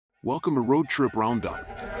Welcome to Road Trip Roundup.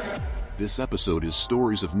 This episode is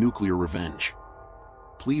Stories of Nuclear Revenge.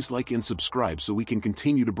 Please like and subscribe so we can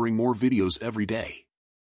continue to bring more videos every day.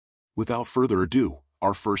 Without further ado,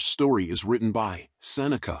 our first story is written by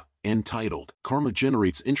Seneca, entitled, Karma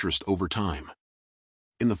Generates Interest Over Time.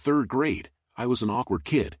 In the 3rd grade, I was an awkward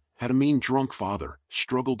kid, had a mean drunk father,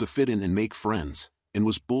 struggled to fit in and make friends, and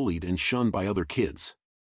was bullied and shunned by other kids.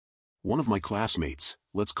 One of my classmates,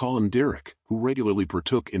 let's call him Derek, who regularly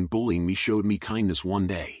partook in bullying me, showed me kindness one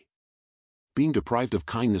day. Being deprived of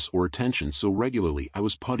kindness or attention so regularly, I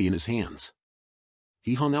was putty in his hands.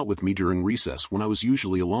 He hung out with me during recess when I was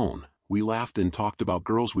usually alone. We laughed and talked about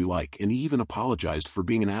girls we like, and he even apologized for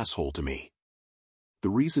being an asshole to me. The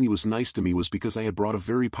reason he was nice to me was because I had brought a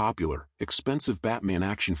very popular, expensive Batman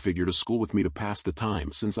action figure to school with me to pass the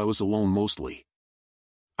time since I was alone mostly.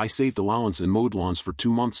 I saved allowance and mowed lawns for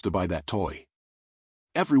 2 months to buy that toy.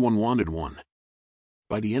 Everyone wanted one.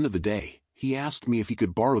 By the end of the day, he asked me if he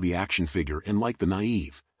could borrow the action figure, and like the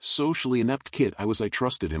naive, socially inept kid I was, I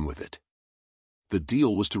trusted him with it. The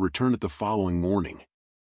deal was to return it the following morning.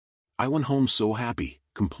 I went home so happy,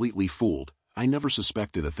 completely fooled, I never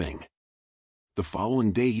suspected a thing. The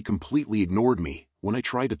following day he completely ignored me. When I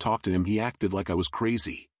tried to talk to him, he acted like I was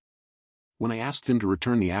crazy. When I asked him to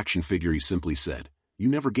return the action figure, he simply said, "You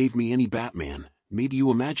never gave me any Batman, maybe you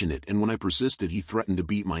imagine it," and when I persisted, he threatened to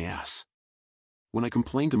beat my ass. When I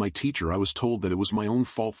complained to my teacher, I was told that it was my own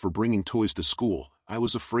fault for bringing toys to school. I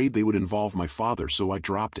was afraid they would involve my father, so I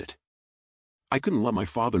dropped it. I couldn't let my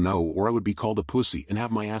father know, or I would be called a pussy and have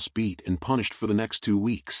my ass beat and punished for the next 2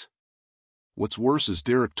 weeks. What's worse is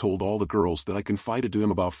Derek told all the girls that I confided to him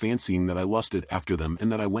about fancying that I lusted after them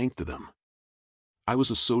and that I wanked to them. I was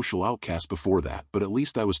a social outcast before that, but at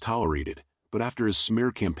least I was tolerated. But after his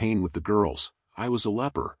smear campaign with the girls, I was a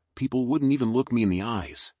leper. People wouldn't even look me in the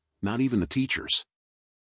eyes, not even the teachers.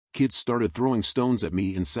 Kids started throwing stones at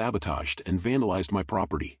me and sabotaged and vandalized my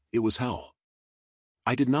property. It was hell.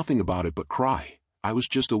 I did nothing about it but cry. I was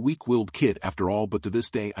just a weak-willed kid after all, but to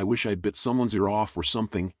this day I wish I'd bit someone's ear off or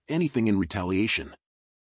something, anything in retaliation.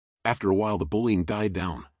 After a while the bullying died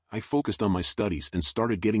down. I focused on my studies and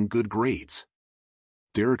started getting good grades.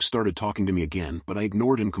 Derek started talking to me again, but I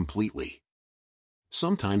ignored him completely.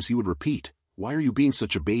 Sometimes he would repeat, "Why are you being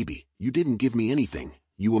such a baby? You didn't give me anything,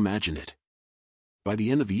 you imagine it." By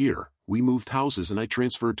the end of the year, we moved houses and I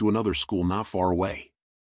transferred to another school not far away.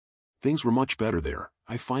 Things were much better there.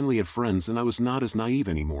 I finally had friends and I was not as naive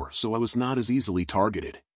anymore, so I was not as easily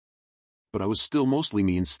targeted. But I was still mostly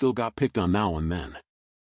me and still got picked on now and then.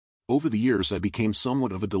 Over the years I became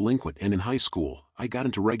somewhat of a delinquent, and in high school, I got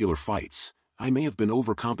into regular fights. I may have been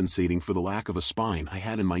overcompensating for the lack of a spine I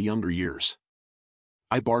had in my younger years.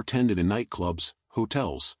 I bartended in nightclubs,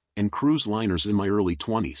 hotels, and cruise liners in my early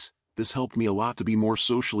 20s. This helped me a lot to be more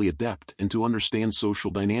socially adept and to understand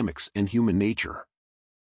social dynamics and human nature.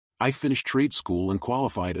 I finished trade school and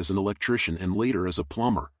qualified as an electrician and later as a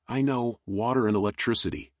plumber. I know water and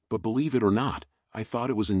electricity, but believe it or not, I thought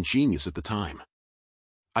it was ingenious at the time.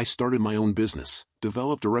 I started my own business,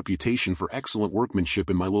 developed a reputation for excellent workmanship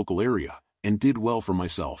in my local area, and did well for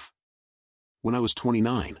myself. When I was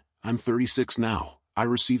 29, I'm 36 now. I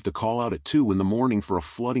received a call out at 2 in the morning for a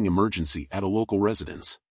flooding emergency at a local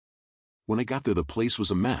residence. When I got there, the place was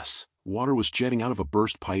a mess. Water was jetting out of a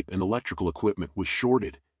burst pipe and electrical equipment was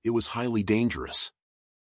shorted. It was highly dangerous.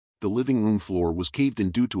 The living room floor was caved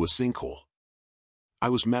in due to a sinkhole. I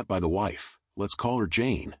was met by the wife, let's call her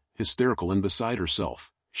Jane, hysterical and beside herself.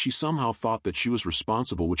 She somehow thought that she was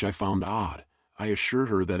responsible, which I found odd. I assured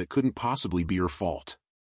her that it couldn't possibly be her fault.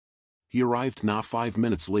 He arrived not 5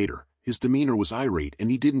 minutes later. His demeanor was irate and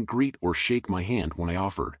he didn't greet or shake my hand when I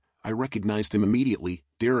offered. I recognized him immediately,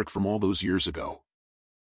 Derek from all those years ago.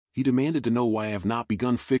 He demanded to know why I have not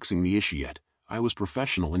begun fixing the issue yet. I was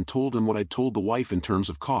professional and told him what I'd told the wife in terms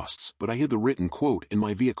of costs, but I hid the written quote in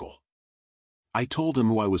my vehicle. I told him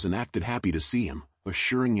who I was and acted happy to see him,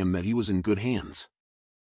 assuring him that he was in good hands.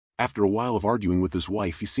 After a while of arguing with his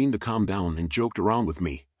wife, he seemed to calm down and joked around with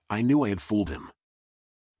me. I knew I had fooled him.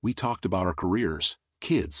 We talked about our careers,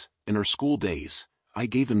 kids, and our school days. I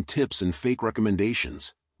gave him tips and fake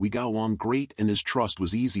recommendations. We got along great and his trust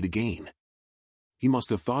was easy to gain. He must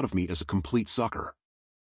have thought of me as a complete sucker.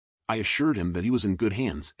 I assured him that he was in good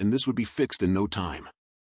hands and this would be fixed in no time.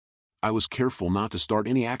 I was careful not to start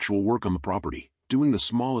any actual work on the property. Doing the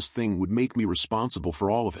smallest thing would make me responsible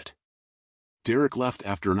for all of it. Derek left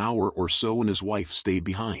after an hour or so and his wife stayed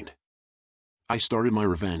behind. I started my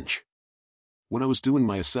revenge. When I was doing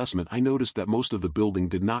my assessment, I noticed that most of the building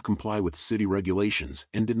did not comply with city regulations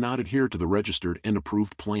and did not adhere to the registered and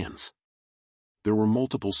approved plans. There were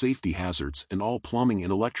multiple safety hazards and all plumbing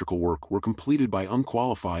and electrical work were completed by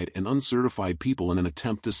unqualified and uncertified people in an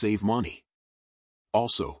attempt to save money.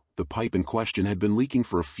 Also, the pipe in question had been leaking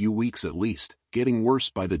for a few weeks at least, getting worse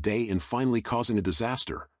by the day and finally causing a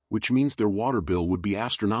disaster, which means their water bill would be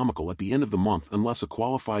astronomical at the end of the month unless a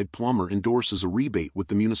qualified plumber endorses a rebate with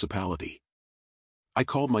the municipality. I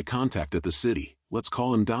called my contact at the city, let's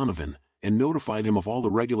call him Donovan, and notified him of all the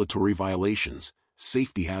regulatory violations,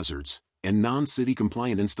 safety hazards, and non-city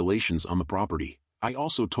compliant installations on the property. I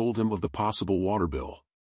also told him of the possible water bill.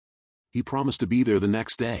 He promised to be there the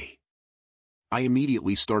next day. I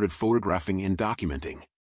immediately started photographing and documenting.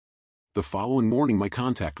 The following morning my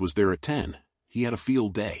contact was there at 10. He had a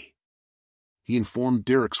field day. He informed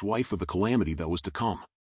Derek's wife of the calamity that was to come.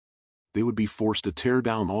 They would be forced to tear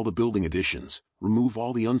down all the building additions, remove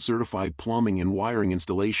all the uncertified plumbing and wiring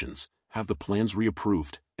installations, have the plans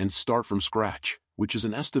reapproved, and start from scratch, which is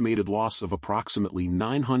an estimated loss of approximately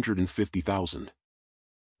 $950,000.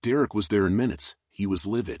 Derek was there in minutes. He was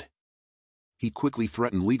livid. He quickly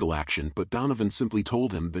threatened legal action, but Donovan simply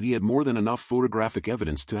told him that he had more than enough photographic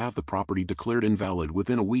evidence to have the property declared invalid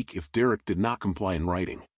within a week if Derek did not comply in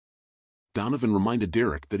writing. Donovan reminded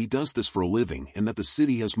Derek that he does this for a living and that the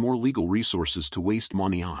city has more legal resources to waste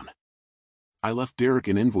money on. I left Derek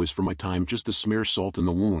an invoice for my time just to smear salt in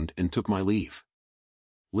the wound and took my leave.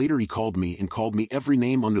 Later he called me every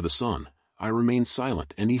name under the sun. I remained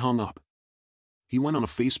silent and he hung up. He went on a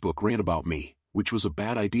Facebook rant about me, which was a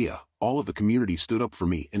bad idea. All of the community stood up for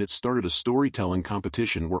me and it started a storytelling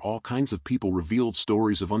competition where all kinds of people revealed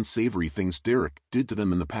stories of unsavory things Derek did to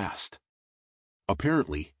them in the past.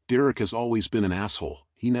 Apparently, Derek has always been an asshole.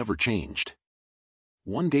 He never changed.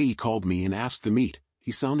 One day he called me and asked to meet.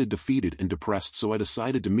 He sounded defeated and depressed, so I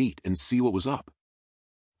decided to meet and see what was up.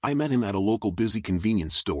 I met him at a local busy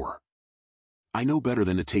convenience store. I know better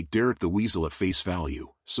than to take Derek the Weasel at face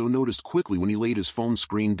value, so noticed quickly when he laid his phone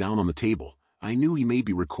screen down on the table. I knew he may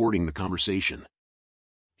be recording the conversation.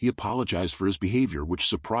 He apologized for his behavior, which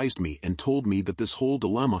surprised me, and told me that this whole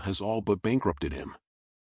dilemma has all but bankrupted him.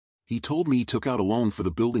 He told me he took out a loan for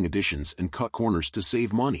the building additions and cut corners to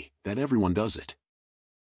save money, that everyone does it.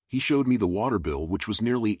 He showed me the water bill, which was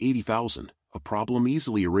nearly $80,000, a problem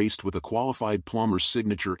easily erased with a qualified plumber's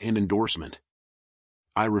signature and endorsement.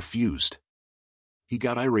 I refused. He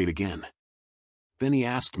got irate again. Then he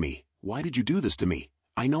asked me, "Why did you do this to me?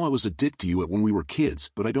 I know I was a dick to you when we were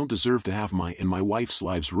kids, but I don't deserve to have my and my wife's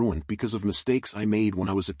lives ruined because of mistakes I made when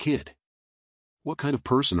I was a kid. What kind of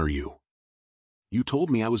person are you? You told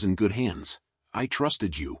me I was in good hands. I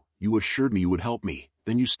trusted you, you assured me you would help me,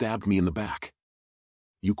 then you stabbed me in the back.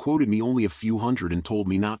 You quoted me only a few hundred and told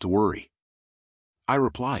me not to worry." I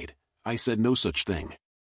replied, "I said no such thing.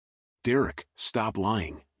 Derek, stop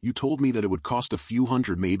lying. You told me that it would cost a few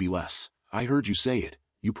hundred, maybe less. I heard you say it.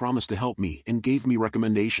 You promised to help me and gave me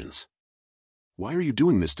recommendations. Why are you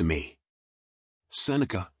doing this to me?"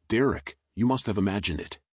 "Seneca, Derek, you must have imagined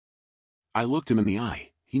it." I looked him in the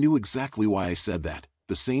eye. He knew exactly why I said that,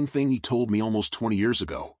 the same thing he told me almost 20 years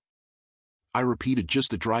ago. I repeated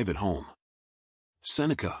just to drive it home.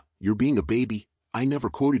 "Seneca, you're being a baby. I never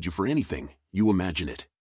quoted you for anything, you imagine it."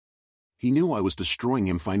 He knew I was destroying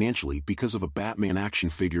him financially because of a Batman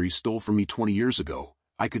action figure he stole from me 20 years ago.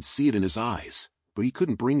 I could see it in his eyes, but he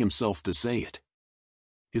couldn't bring himself to say it.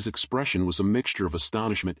 His expression was a mixture of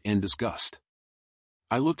astonishment and disgust.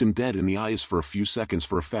 I looked him dead in the eyes for a few seconds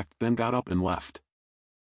for effect, then got up and left.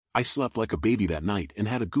 I slept like a baby that night and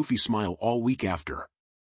had a goofy smile all week after.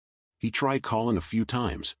 He tried calling a few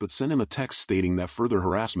times but sent him a text stating that further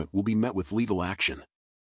harassment will be met with legal action.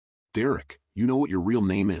 "Derek, you know what your real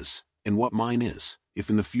name is, and what mine is. If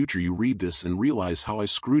in the future you read this and realize how I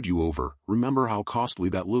screwed you over, remember how costly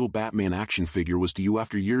that little Batman action figure was to you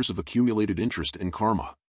after years of accumulated interest and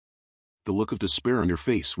karma." The look of despair on your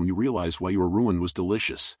face when you realized why you were ruined was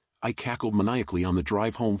delicious. I cackled maniacally on the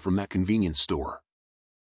drive home from that convenience store.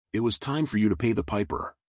 It was time for you to pay the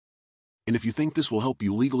piper. And if you think this will help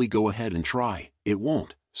you legally, go ahead and try. It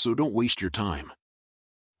won't, so don't waste your time.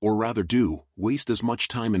 Or rather do, waste as much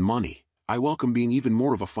time and money. I welcome being even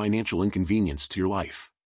more of a financial inconvenience to your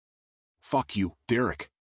life. Fuck you,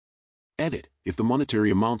 Derek. Edit, if the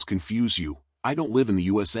monetary amounts confuse you, I don't live in the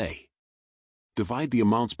USA. Divide the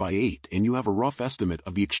amounts by 8 and you have a rough estimate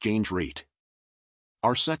of the exchange rate.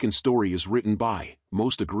 Our second story is written by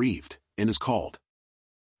Most Aggrieved and is called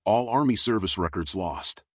All Army Service Records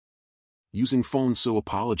Lost. Using phone, so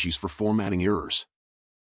apologies for formatting errors.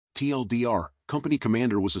 TLDR, company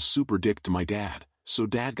commander was a super dick to my dad, so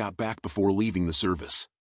dad got back before leaving the service.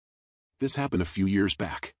 This happened a few years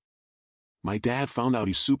back. My dad found out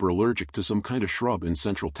he's super allergic to some kind of shrub in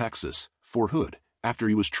Central Texas, Fort Hood, after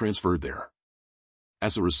he was transferred there.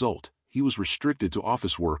 As a result, he was restricted to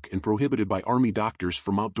office work and prohibited by Army doctors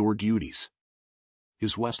from outdoor duties.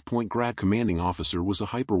 His West Point grad commanding officer was a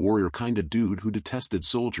hyper-warrior kinda dude who detested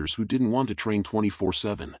soldiers who didn't want to train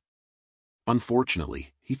 24/7.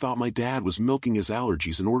 Unfortunately, he thought my dad was milking his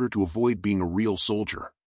allergies in order to avoid being a real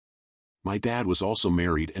soldier. My dad was also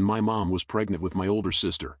married and my mom was pregnant with my older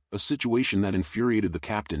sister, a situation that infuriated the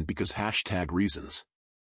captain because #reasons.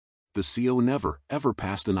 The CO never, ever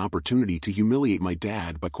passed an opportunity to humiliate my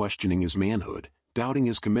dad by questioning his manhood, doubting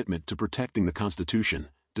his commitment to protecting the Constitution,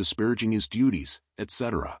 disparaging his duties,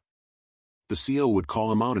 etc. The CO would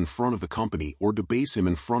call him out in front of the company or debase him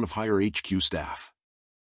in front of higher HQ staff.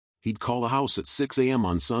 He'd call the house at 6 a.m.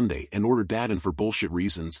 on Sunday and order Dad in for bullshit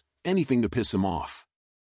reasons, anything to piss him off.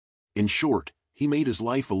 In short, he made his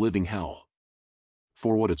life a living hell.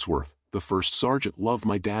 For what it's worth, the first sergeant loved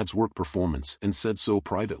my dad's work performance and said so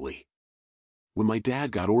privately. When my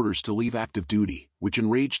dad got orders to leave active duty, which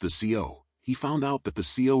enraged the CO, he found out that the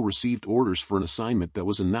CO received orders for an assignment that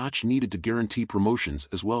was a notch needed to guarantee promotions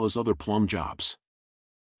as well as other plum jobs.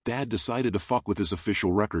 Dad decided to fuck with his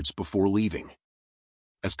official records before leaving.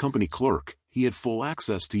 As company clerk, he had full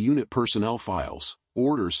access to unit personnel files,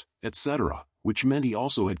 orders, etc., which meant he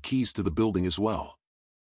also had keys to the building as well.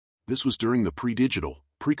 This was during the pre-digital,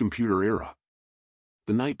 pre-computer era.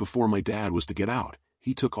 The night before my dad was to get out,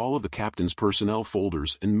 he took all of the captain's personnel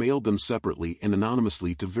folders and mailed them separately and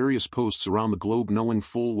anonymously to various posts around the globe, knowing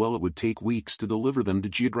full well it would take weeks to deliver them to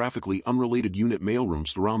geographically unrelated unit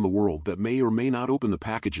mailrooms around the world that may or may not open the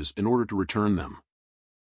packages in order to return them.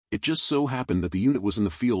 It just so happened that the unit was in the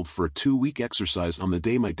field for a 2-week exercise on the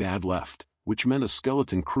day my dad left, which meant a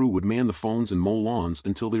skeleton crew would man the phones and mow lawns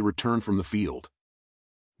until they returned from the field.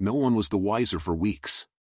 No one was the wiser for weeks.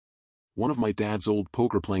 One of my dad's old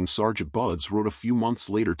poker-playing sergeant buds wrote a few months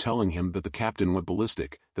later telling him that the captain went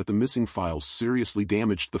ballistic, that the missing files seriously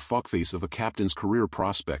damaged the fuckface of a captain's career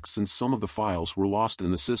prospects since some of the files were lost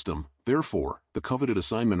in the system. Therefore, the coveted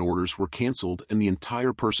assignment orders were cancelled and the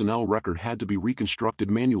entire personnel record had to be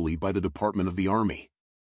reconstructed manually by the Department of the Army.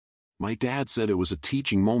 My dad said it was a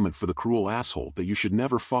teaching moment for the cruel asshole that you should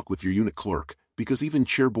never fuck with your unit clerk, because even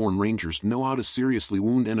chairborne rangers know how to seriously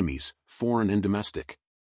wound enemies, foreign and domestic.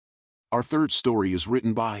 Our third story is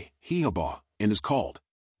written by Hihaba and is called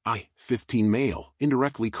I, 15 Male,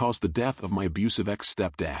 Indirectly Caused the Death of My Abusive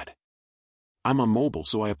Ex-Stepdad. I'm on mobile,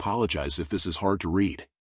 so I apologize if this is hard to read.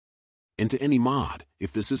 And to any mod,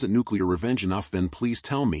 if this isn't Nuclear Revenge enough, then please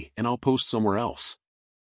tell me and I'll post somewhere else.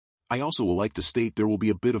 I also will like to state there will be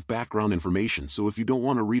a bit of background information, so if you don't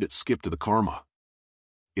want to read it, skip to the karma.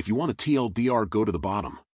 If you want a TLDR, go to the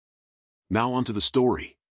bottom. Now on to the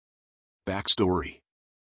story. Backstory.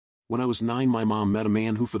 When I was 9, my mom met a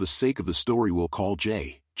man who, for the sake of the story, we'll call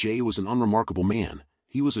Jay. Jay was an unremarkable man.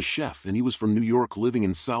 He was a chef and he was from New York, living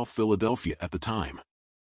in South Philadelphia at the time.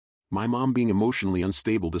 My mom, being emotionally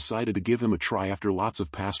unstable, decided to give him a try after lots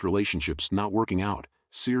of past relationships not working out.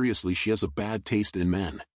 Seriously, she has a bad taste in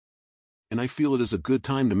men. And I feel it is a good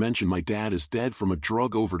time to mention my dad is dead from a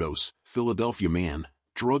drug overdose. Philadelphia, man,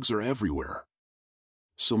 drugs are everywhere.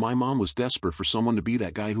 So my mom was desperate for someone to be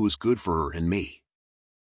that guy who was good for her and me.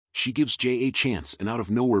 She gives Jay a chance and out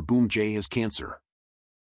of nowhere, boom, Jay has cancer.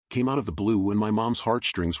 Came out of the blue and my mom's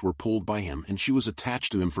heartstrings were pulled by him and she was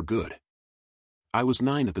attached to him for good. I was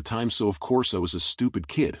 9 at the time, so of course I was a stupid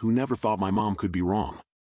kid who never thought my mom could be wrong.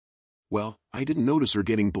 Well, I didn't notice her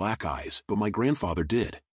getting black eyes, but my grandfather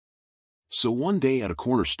did. So one day at a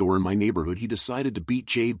corner store in my neighborhood, he decided to beat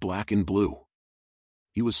Jay black and blue.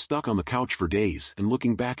 He was stuck on the couch for days, and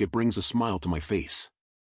looking back it brings a smile to my face.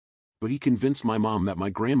 But he convinced my mom that my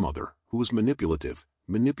grandmother, who was manipulative,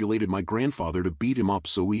 manipulated my grandfather to beat him up,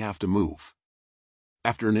 so we have to move.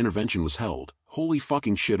 After an intervention was held, holy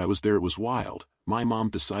fucking shit, I was there, it was wild, my mom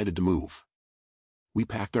decided to move. We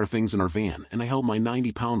packed our things in our van and I held my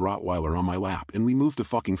 90-pound Rottweiler on my lap and we moved to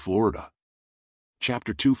fucking Florida.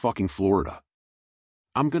 Chapter 2, fucking Florida.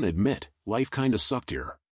 I'm gonna admit, life kinda sucked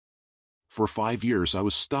here. For 5 years I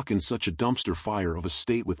was stuck in such a dumpster fire of a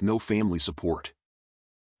state with no family support.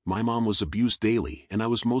 My mom was abused daily and I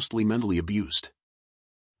was mostly mentally abused.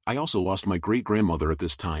 I also lost my great-grandmother at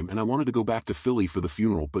this time and I wanted to go back to Philly for the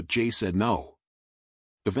funeral, but Jay said no.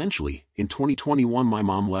 Eventually, in 2021, my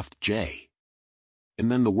mom left Jay.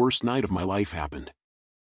 And then the worst night of my life happened.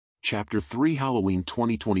 Chapter 3, Halloween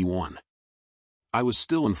 2021. I was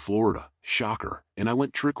still in Florida, shocker, and I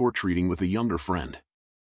went trick-or-treating with a younger friend.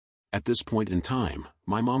 At this point in time,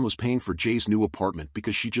 my mom was paying for Jay's new apartment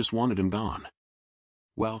because she just wanted him gone.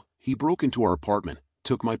 Well, he broke into our apartment,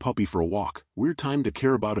 Took my puppy for a walk. Weird time to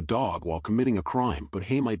care about a dog while committing a crime, but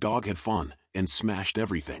hey, my dog had fun and smashed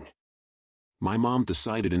everything. My mom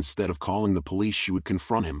decided instead of calling the police she would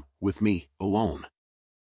confront him, with me, alone.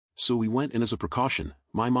 So we went, and as a precaution,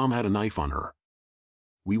 my mom had a knife on her.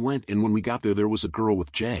 We went, and when we got there was a girl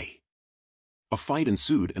with Jay. A fight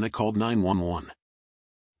ensued and I called 911.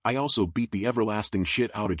 I also beat the everlasting shit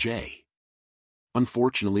out of Jay.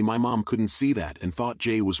 Unfortunately, my mom couldn't see that and thought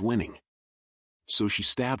Jay was winning. So she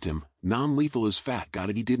stabbed him. Non-lethal as fat, got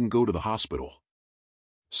it, he didn't go to the hospital.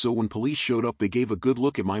 So when police showed up, they gave a good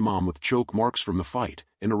look at my mom with choke marks from the fight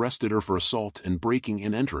and arrested her for assault and breaking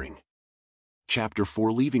and entering. Chapter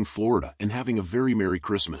 4: Leaving Florida and having a very Merry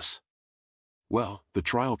Christmas. Well, the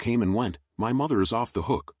trial came and went. My mother is off the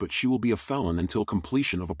hook, but she will be a felon until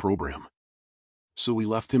completion of a program. So we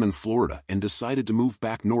left him in Florida and decided to move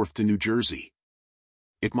back north to New Jersey.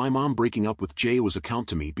 My mom breaking up with Jay was account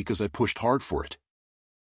to me because I pushed hard for it.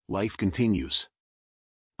 Life continues.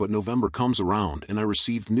 But November comes around and I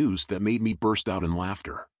received news that made me burst out in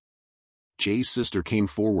laughter. Jay's sister came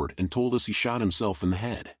forward and told us he shot himself in the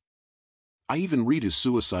head. I even read his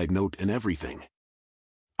suicide note and everything.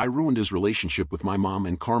 I ruined his relationship with my mom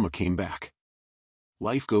and karma came back.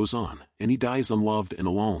 Life goes on, and he dies unloved and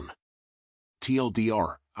alone.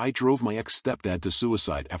 TLDR, I drove my ex-stepdad to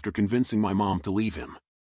suicide after convincing my mom to leave him.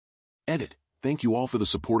 Edit, thank you all for the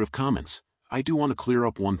supportive comments. I do want to clear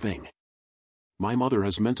up one thing. My mother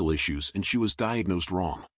has mental issues and she was diagnosed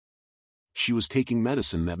wrong. She was taking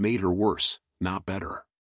medicine that made her worse, not better.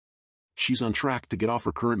 She's on track to get off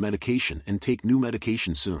her current medication and take new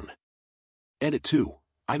medication soon. Edit 2,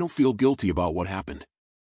 I don't feel guilty about what happened.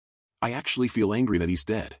 I actually feel angry that he's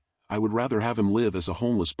dead. I would rather have him live as a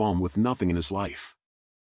homeless bum with nothing in his life.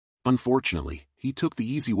 Unfortunately, he took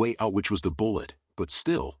the easy way out, which was the bullet, but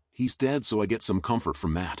still, he's dead, so I get some comfort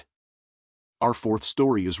from that. Our fourth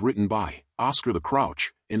story is written by Oscar the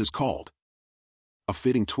Crouch and is called A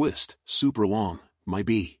Fitting Twist, super long, my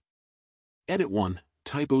B. Edit 1,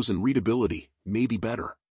 typos and readability, may be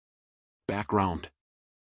better. Background.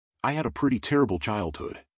 I had a pretty terrible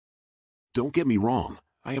childhood. Don't get me wrong,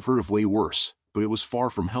 I have heard of way worse, but it was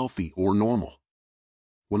far from healthy or normal.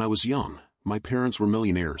 When I was young, my parents were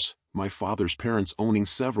millionaires, my father's parents owning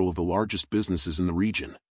several of the largest businesses in the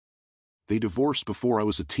region. They divorced before I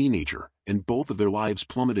was a teenager, and both of their lives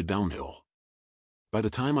plummeted downhill. By the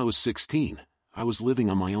time I was 16, I was living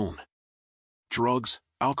on my own. Drugs,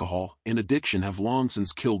 alcohol, and addiction have long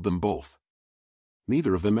since killed them both.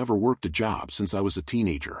 Neither of them ever worked a job since I was a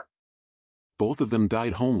teenager. Both of them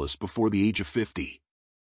died homeless before the age of 50.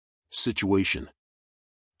 Situation.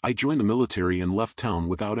 I joined the military and left town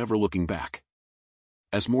without ever looking back.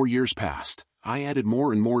 As more years passed, I added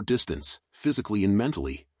more and more distance, physically and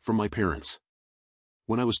mentally, from my parents.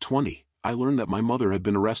 When I was 20, I learned that my mother had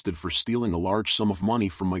been arrested for stealing a large sum of money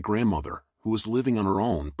from my grandmother, who was living on her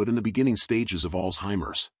own but in the beginning stages of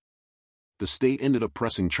Alzheimer's. The state ended up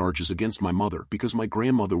pressing charges against my mother because my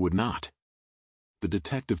grandmother would not. The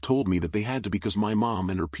detective told me that they had to because my mom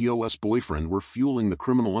and her POS boyfriend were fueling the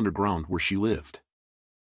criminal underground where she lived.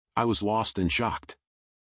 I was lost and shocked.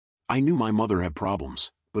 I knew my mother had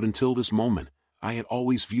problems, but until this moment, I had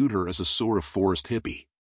always viewed her as a sort of forest hippie.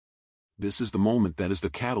 This is the moment that is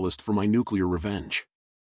the catalyst for my nuclear revenge.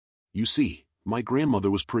 You see, my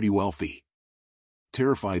grandmother was pretty wealthy.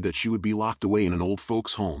 Terrified that she would be locked away in an old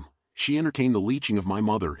folks' home, she entertained the leeching of my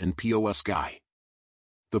mother and POS guy.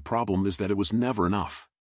 The problem is that it was never enough.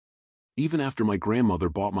 Even after my grandmother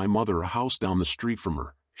bought my mother a house down the street from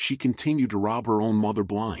her, she continued to rob her own mother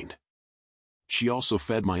blind. She also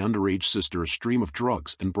fed my underage sister a stream of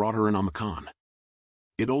drugs and brought her in on the con.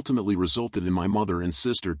 It ultimately resulted in my mother and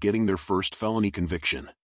sister getting their first felony conviction.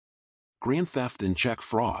 Grand theft and check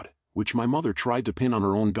fraud, which my mother tried to pin on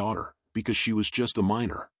her own daughter, because she was just a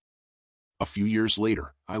minor. A few years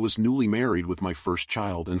later, I was newly married with my first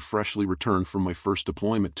child and freshly returned from my first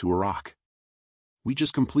deployment to Iraq. We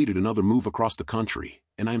just completed another move across the country,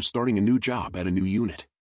 and I am starting a new job at a new unit.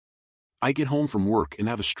 I get home from work and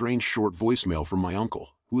have a strange short voicemail from my uncle,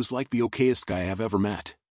 who is like the okayest guy I have ever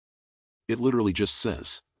met. It literally just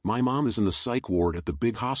says, "My mom is in the psych ward at the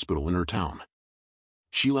big hospital in her town.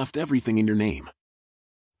 She left everything in your name.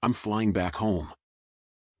 I'm flying back home."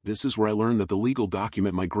 This is where I learned that the legal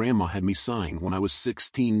document my grandma had me sign when I was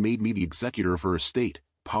 16 made me the executor of her estate,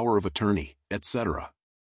 power of attorney, etc.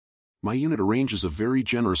 My unit arranges a very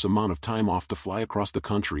generous amount of time off to fly across the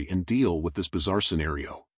country and deal with this bizarre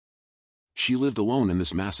scenario. She lived alone in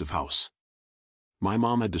this massive house. My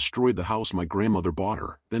mom had destroyed the house my grandmother bought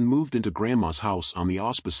her, then moved into grandma's house on the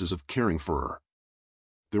auspices of caring for her.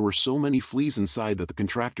 There were so many fleas inside that the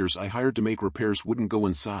contractors I hired to make repairs wouldn't go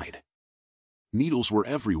inside. Needles were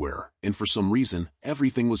everywhere, and for some reason,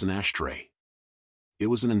 everything was an ashtray. It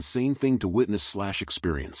was an insane thing to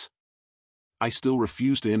witness/experience. I still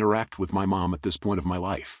refused to interact with my mom at this point of my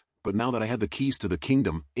life, but now that I had the keys to the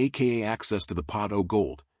kingdom, aka access to the pot o'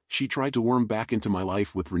 gold, she tried to worm back into my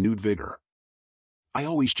life with renewed vigor. I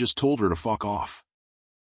always just told her to fuck off.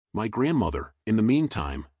 My grandmother, in the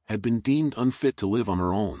meantime, had been deemed unfit to live on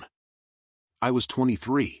her own. I was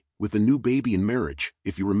 23, with a new baby in marriage,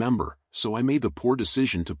 if you remember, so I made the poor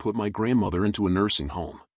decision to put my grandmother into a nursing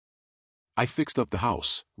home. I fixed up the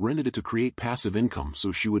house, rented it to create passive income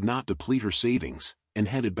so she would not deplete her savings, and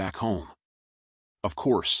headed back home. Of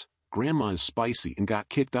course, Grandma is spicy and got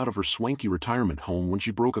kicked out of her swanky retirement home when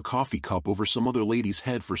she broke a coffee cup over some other lady's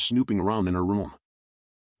head for snooping around in her room.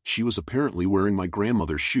 She was apparently wearing my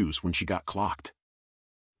grandmother's shoes when she got clocked.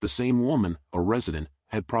 The same woman, a resident,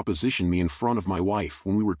 had propositioned me in front of my wife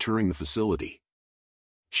when we were touring the facility.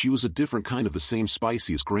 She was a different kind of the same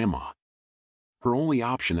spicy as Grandma. Her only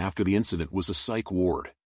option after the incident was a psych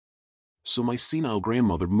ward. So my senile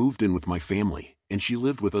grandmother moved in with my family, and she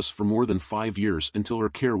lived with us for more than 5 years until her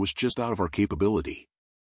care was just out of our capability.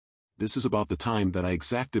 This is about the time that I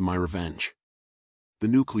exacted my revenge. The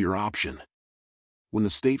nuclear option. When the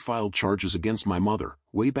state filed charges against my mother,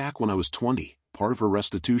 way back when I was 20, part of her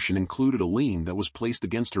restitution included a lien that was placed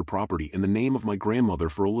against her property in the name of my grandmother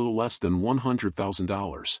for a little less than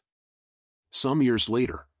 $100,000. Some years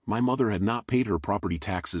later, my mother had not paid her property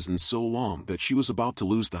taxes in so long that she was about to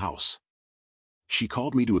lose the house. She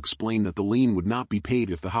called me to explain that the lien would not be paid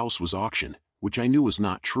if the house was auctioned, which I knew was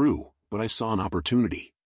not true, but I saw an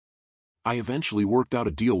opportunity. I eventually worked out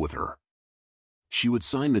a deal with her. She would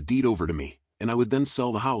sign the deed over to me, and I would then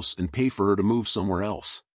sell the house and pay for her to move somewhere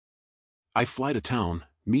else. I fly to town,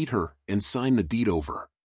 meet her, and sign the deed over.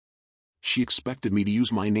 She expected me to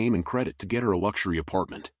use my name and credit to get her a luxury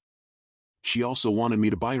apartment. She also wanted me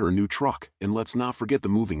to buy her a new truck, and let's not forget the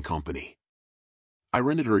moving company. I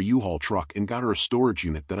rented her a U-Haul truck and got her a storage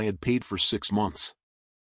unit that I had paid for 6 months.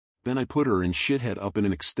 Then I put her and Shithead up in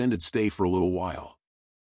an extended stay for a little while.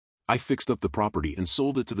 I fixed up the property and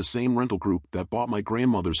sold it to the same rental group that bought my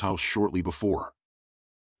grandmother's house shortly before.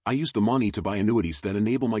 I used the money to buy annuities that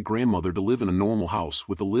enable my grandmother to live in a normal house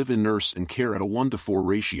with a live-in nurse and care at a 1-to-4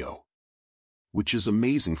 ratio. Which is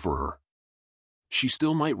amazing for her. She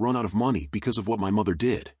still might run out of money because of what my mother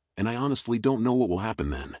did, and I honestly don't know what will happen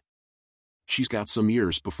then. She's got some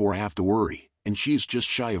years before I have to worry, and she's just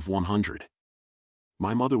shy of 100.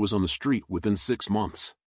 My mother was on the street within 6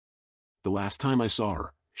 months. The last time I saw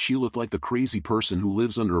her, she looked like the crazy person who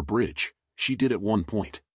lives under a bridge. She did at one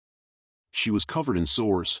point. She was covered in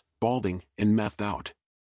sores, balding, and methed out.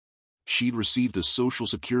 She'd received a Social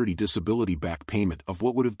Security disability back payment of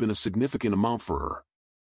what would have been a significant amount for her.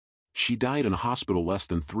 She died in a hospital less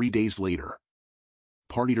than 3 days later.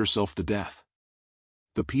 Partied herself to death.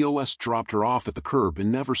 The POS dropped her off at the curb and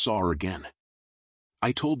never saw her again.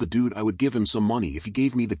 I told the dude I would give him some money if he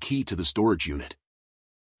gave me the key to the storage unit.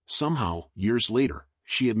 Somehow, years later,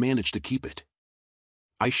 she had managed to keep it.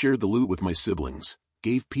 I shared the loot with my siblings,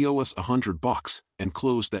 gave POS $100, and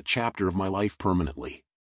closed that chapter of my life permanently.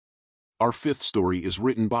 Our fifth story is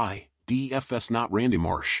written by DFS Not Randy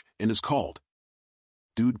Marsh, and is called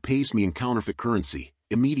Dude Pays Me in Counterfeit Currency,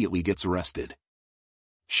 Immediately Gets Arrested.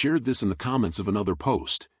 Shared this in the comments of another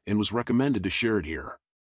post, and was recommended to share it here.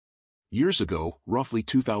 Years ago, roughly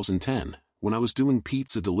 2010, when I was doing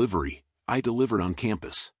pizza delivery, I delivered on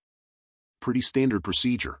campus. Pretty standard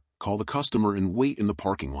procedure, call the customer and wait in the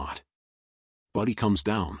parking lot. Buddy comes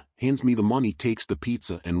down, hands me the money, takes the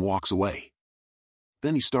pizza and walks away.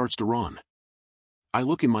 Then he starts to run. I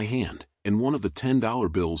look in my hand, and one of the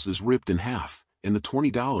 $10 bills is ripped in half, and the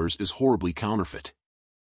 $20 is horribly counterfeit.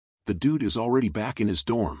 The dude is already back in his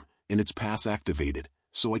dorm, and it's pass activated,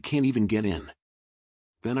 so I can't even get in.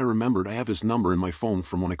 Then I remembered I have his number in my phone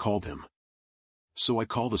from when I called him. So I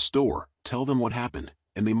call the store, tell them what happened,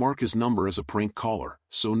 and they mark his number as a prank caller,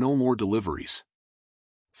 so no more deliveries.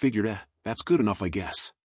 Figured, that's good enough I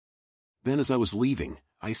guess. Then as I was leaving,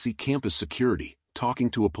 I see campus security,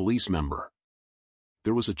 talking to a police member.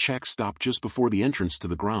 There was a check stop just before the entrance to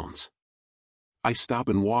the grounds. I stop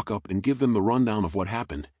and walk up and give them the rundown of what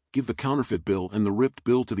happened, give the counterfeit bill and the ripped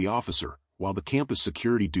bill to the officer, while the campus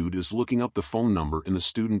security dude is looking up the phone number in the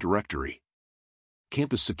student directory.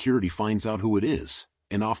 Campus security finds out who it is,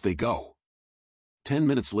 and off they go. 10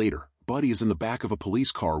 minutes later, Buddy is in the back of a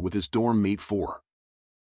police car with his dorm mate for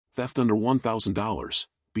theft under $1,000,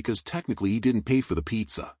 because technically he didn't pay for the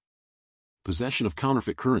pizza. Possession of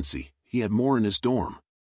counterfeit currency, he had more in his dorm.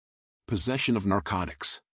 Possession of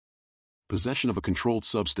narcotics. Possession of a controlled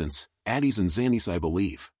substance, Addies and Xannies I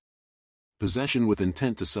believe. Possession with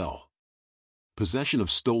intent to sell. Possession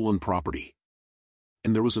of stolen property.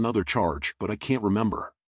 And there was another charge, but I can't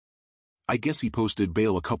remember. I guess he posted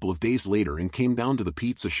bail a couple of days later and came down to the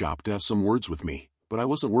pizza shop to have some words with me, but I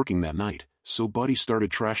wasn't working that night, so Buddy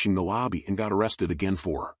started trashing the lobby and got arrested again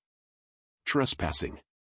for trespassing,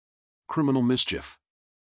 criminal mischief,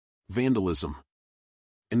 vandalism.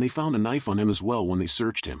 And they found a knife on him as well when they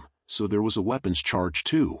searched him, so there was a weapons charge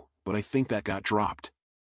too, but I think that got dropped.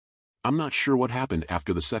 I'm not sure what happened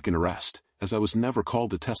after the second arrest, as I was never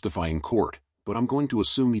called to testify in court, but I'm going to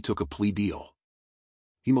assume he took a plea deal.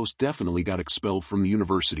 He most definitely got expelled from the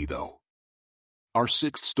university though. Our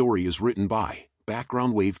sixth story is written by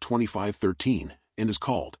Background Wave 2513, and is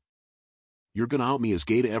called You're Gonna Out Me as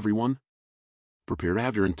Gay to Everyone? Prepare to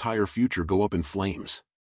have your entire future go up in flames.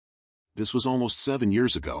 This was almost 7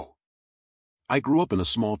 years ago. I grew up in a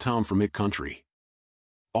small town from Mick Country.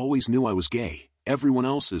 Always knew I was gay, everyone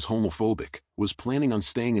else is homophobic, was planning on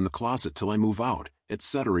staying in the closet till I move out,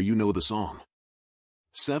 etc. You know the song.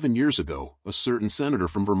 7 years ago, a certain senator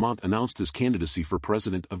from Vermont announced his candidacy for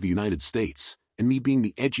President of the United States, and me being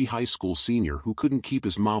the edgy high school senior who couldn't keep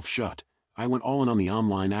his mouth shut, I went all in on the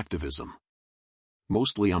online activism.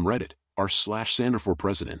 Mostly on Reddit,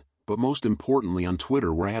 r/SanderForPresident, but most importantly on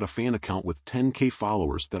Twitter where I had a fan account with 10k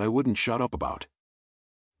followers that I wouldn't shut up about.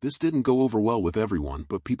 This didn't go over well with everyone,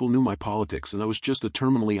 but people knew my politics and I was just a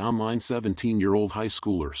terminally online 17-year-old high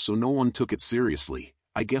schooler, so no one took it seriously.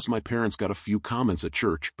 I guess my parents got a few comments at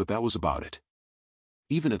church, but that was about it.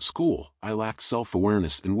 Even at school, I lacked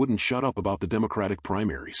self-awareness and wouldn't shut up about the Democratic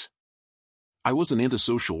primaries. I wasn't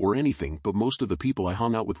antisocial or anything, but most of the people I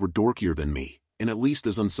hung out with were dorkier than me, and at least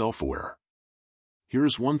as unself-aware.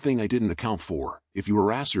 Here's one thing I didn't account for: if you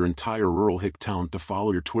harass your entire rural hick town to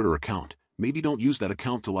follow your Twitter account, maybe don't use that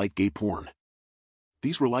account to like gay porn.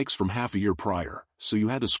 These were likes from half a year prior, so you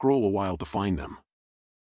had to scroll a while to find them.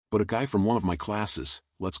 But a guy from one of my classes,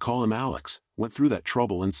 let's call him Alex, went through that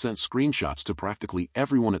trouble and sent screenshots to practically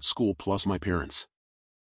everyone at school plus my parents.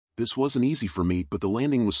 This wasn't easy for me, but the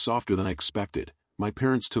landing was softer than I expected. My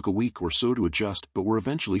parents took a week or so to adjust but were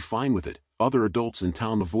eventually fine with it. Other adults in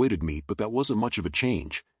town avoided me, but that wasn't much of a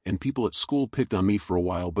change, and people at school picked on me for a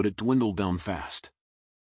while, but it dwindled down fast.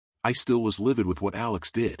 I still was livid with what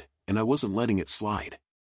Alex did, and I wasn't letting it slide.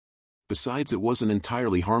 Besides, it wasn't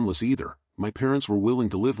entirely harmless either. My parents were willing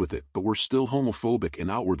to live with it but were still homophobic and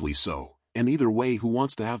outwardly so, and either way, who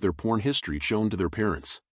wants to have their porn history shown to their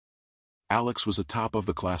parents? Alex was a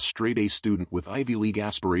top-of-the-class straight-A student with Ivy League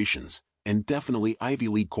aspirations, and definitely Ivy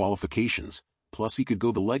League qualifications, plus he could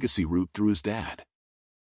go the legacy route through his dad.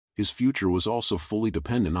 His future was also fully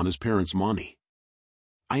dependent on his parents' money.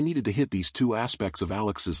 I needed to hit these two aspects of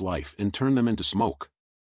Alex's life and turn them into smoke.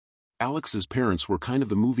 Alex's parents were kind of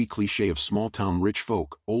the movie cliché of small-town rich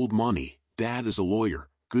folk: old money, dad is a lawyer,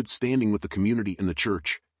 good standing with the community and the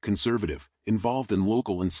church, conservative, involved in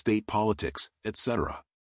local and state politics, etc.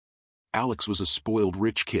 Alex was a spoiled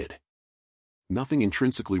rich kid. Nothing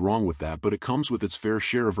intrinsically wrong with that, but it comes with its fair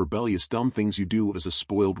share of rebellious dumb things you do as a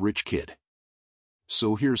spoiled rich kid.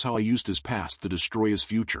 So here's how I used his past to destroy his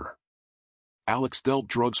future. Alex dealt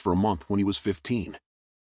drugs for a month when he was 15.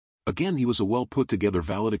 Again, he was a well-put-together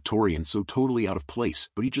valedictorian, so totally out of place,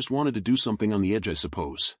 but he just wanted to do something on the edge, I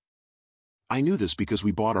suppose. I knew this because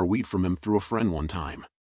we bought our weed from him through a friend one time.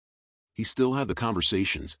 He still had the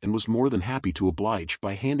conversations and was more than happy to oblige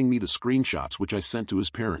by handing me the screenshots which I sent to his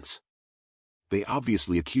parents. They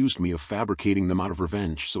obviously accused me of fabricating them out of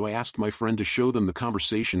revenge, so I asked my friend to show them the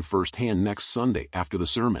conversation firsthand next Sunday after the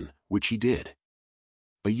sermon, which he did.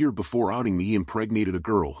 A year before outing me, he impregnated a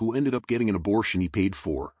girl who ended up getting an abortion he paid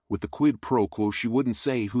for, with the quid pro quo she wouldn't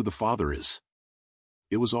say who the father is.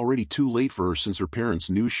 It was already too late for her since her parents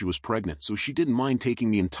knew she was pregnant, so she didn't mind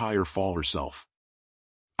taking the entire fall herself.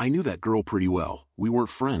 I knew that girl pretty well. We weren't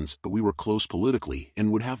friends, but we were close politically and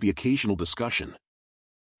would have the occasional discussion.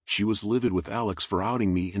 She was livid with Alex for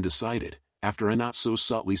outing me and decided, after I not so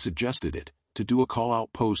subtly suggested it, to do a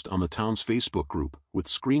call-out post on the town's Facebook group with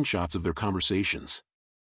screenshots of their conversations.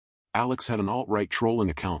 Alex had an alt-right trolling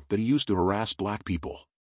account that he used to harass black people.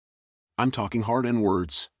 I'm talking hard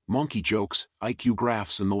N-words, monkey jokes, IQ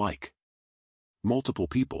graphs and the like. Multiple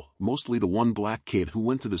people, mostly the one black kid who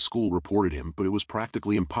went to the school, reported him, but it was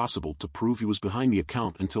practically impossible to prove he was behind the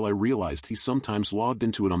account until I realized he sometimes logged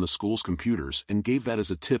into it on the school's computers and gave that as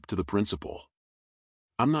a tip to the principal.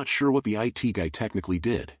 I'm not sure what the IT guy technically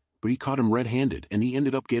did, but he caught him red-handed and he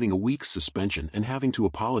ended up getting a week's suspension and having to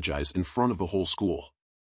apologize in front of the whole school.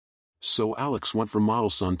 So Alex went from model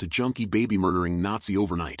son to junkie baby murdering Nazi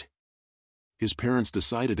overnight. His parents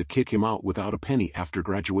decided to kick him out without a penny after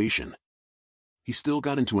graduation. He still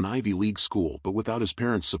got into an Ivy League school, but without his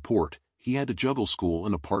parents' support, he had to juggle school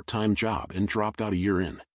and a part-time job and dropped out a year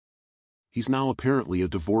in. He's now apparently a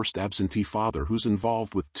divorced absentee father who's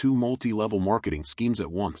involved with 2 multi-level marketing schemes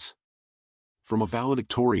at once. From a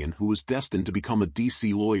valedictorian who was destined to become a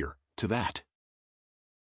DC lawyer, to that.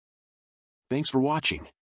 Thanks for watching.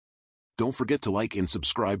 Don't forget to like and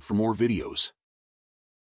subscribe for more videos.